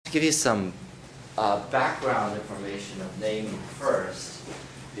give you some background information of naming first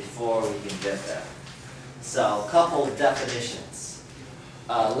before we can get there. So, a couple of definitions.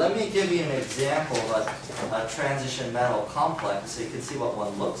 Let me give you an example of a transition metal complex so you can see what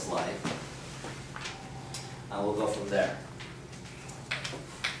one looks like. We'll go from there.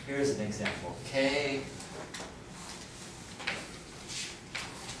 Here's an example. K.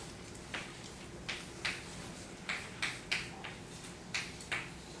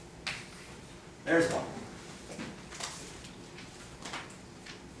 There's one.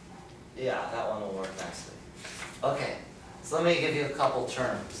 Yeah, that one will work nicely. Okay, so let me give you a couple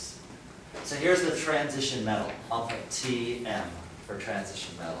terms. So here's the transition metal. I'll put Tm for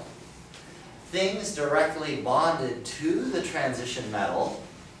transition metal. Things directly bonded to the transition metal,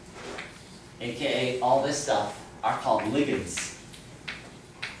 aka all this stuff, are called ligands.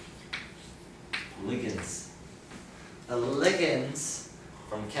 Ligands. The ligands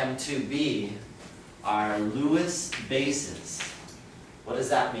from Chem 2b are Lewis bases. What does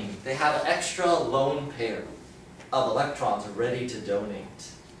that mean? They have an extra lone pair of electrons ready to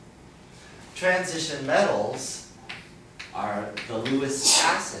donate. Transition metals are the Lewis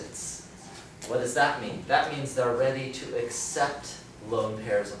acids. What does that mean? That means they're ready to accept lone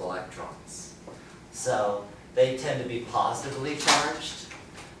pairs of electrons. So they tend to be positively charged.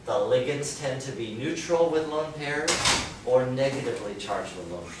 The ligands tend to be neutral with lone pairs or negatively charged with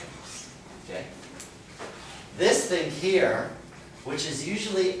lone pairs. Okay? This thing here, which is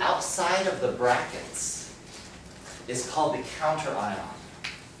usually outside of the brackets, is called the counter ion.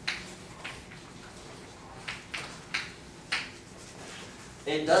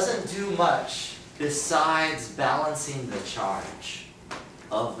 It doesn't do much besides balancing the charge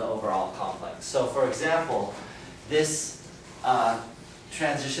of the overall complex. So for example, this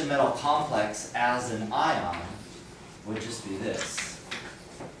transition metal complex as an ion would just be this.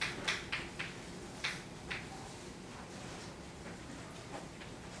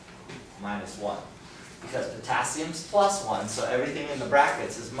 -1. Because potassium's +1, so everything in the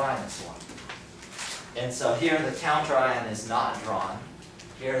brackets is -1. And so here the counter ion is not drawn.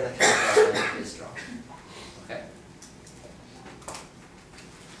 Here the counter ion is drawn. Okay.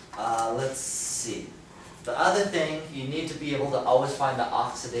 Let's see. The other thing, you need to be able to always find the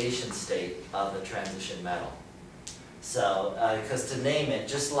oxidation state of the transition metal. So, because to name it,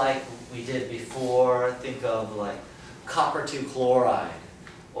 just like we did before, think of like copper 2 chloride,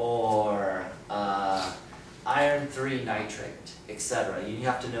 or iron 3 nitrate, etc. You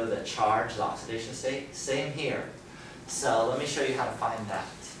have to know the charge, the oxidation state. Same here. So let me show you how to find that.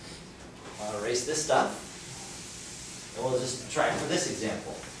 I'll erase this stuff, and we'll just try it for this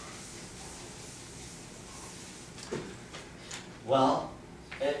example. Well,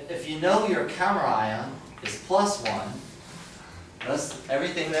 if you know your counter ion is +1,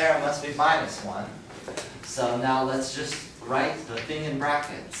 everything there must be -1. So now let's just write the thing in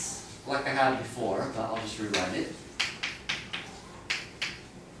brackets, like I had before, but I'll just rewrite it.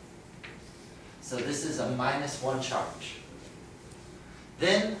 So this is a -1 charge.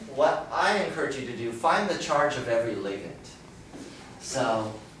 Then what I encourage you to do, find the charge of every ligand.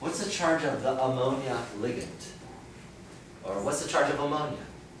 So what's the charge of the ammonia ligand? Or what's the charge of ammonia?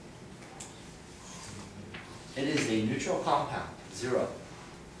 It is a neutral compound, 0.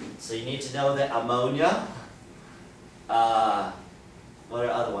 So you need to know that ammonia, what are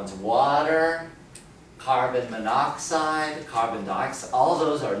other ones? Water, carbon monoxide, carbon dioxide, all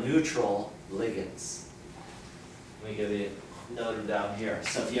those are neutral ligands. Let me give you a note down here.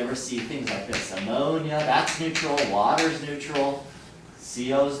 So if you ever see things like this, ammonia, that's neutral, water's neutral,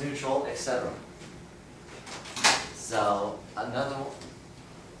 CO's neutral, etc. So another one,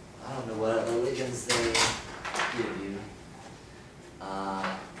 I don't know what other ligands they give you.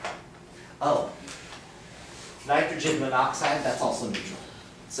 Nitrogen monoxide, that's also neutral.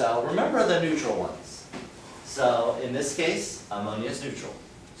 So remember the neutral ones. So in this case, ammonia is neutral,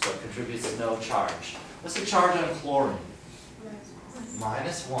 so it contributes no charge. What's the charge on chlorine?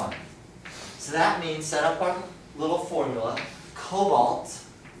 -1. So that means, set up our little formula, cobalt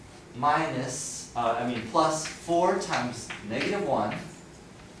plus 4 times -1,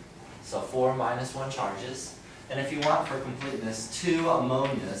 so 4 -1 charges. And if you want for completeness, 2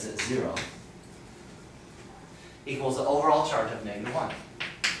 ammonias at 0 equals the overall charge of -1.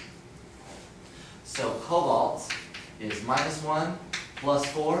 So cobalt is -1 plus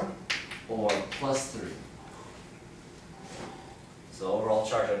 4 or plus 3. So overall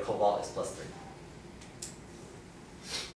charge of cobalt is plus 3.